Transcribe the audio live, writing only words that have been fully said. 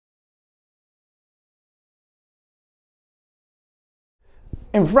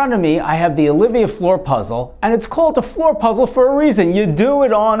In front of me, I have the Olivia Floor Puzzle, and it's called a floor puzzle for a reason. You do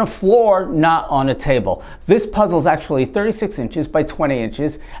it on a floor, not on a table. This puzzle is actually 36 inches by 20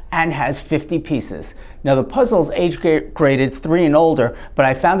 inches and has 50 pieces. Now the puzzle is age graded 3 and older, but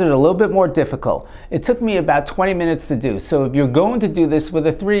I found it a little bit more difficult. It took me about 20 minutes to do, so if you're going to do this with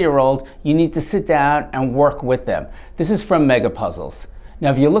a 3-year-old, you need to sit down and work with them. This is from Mega Puzzles. Now,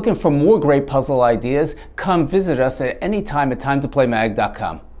 if you're looking for more great puzzle ideas, come visit us at any time at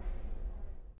timetoplaymag.com.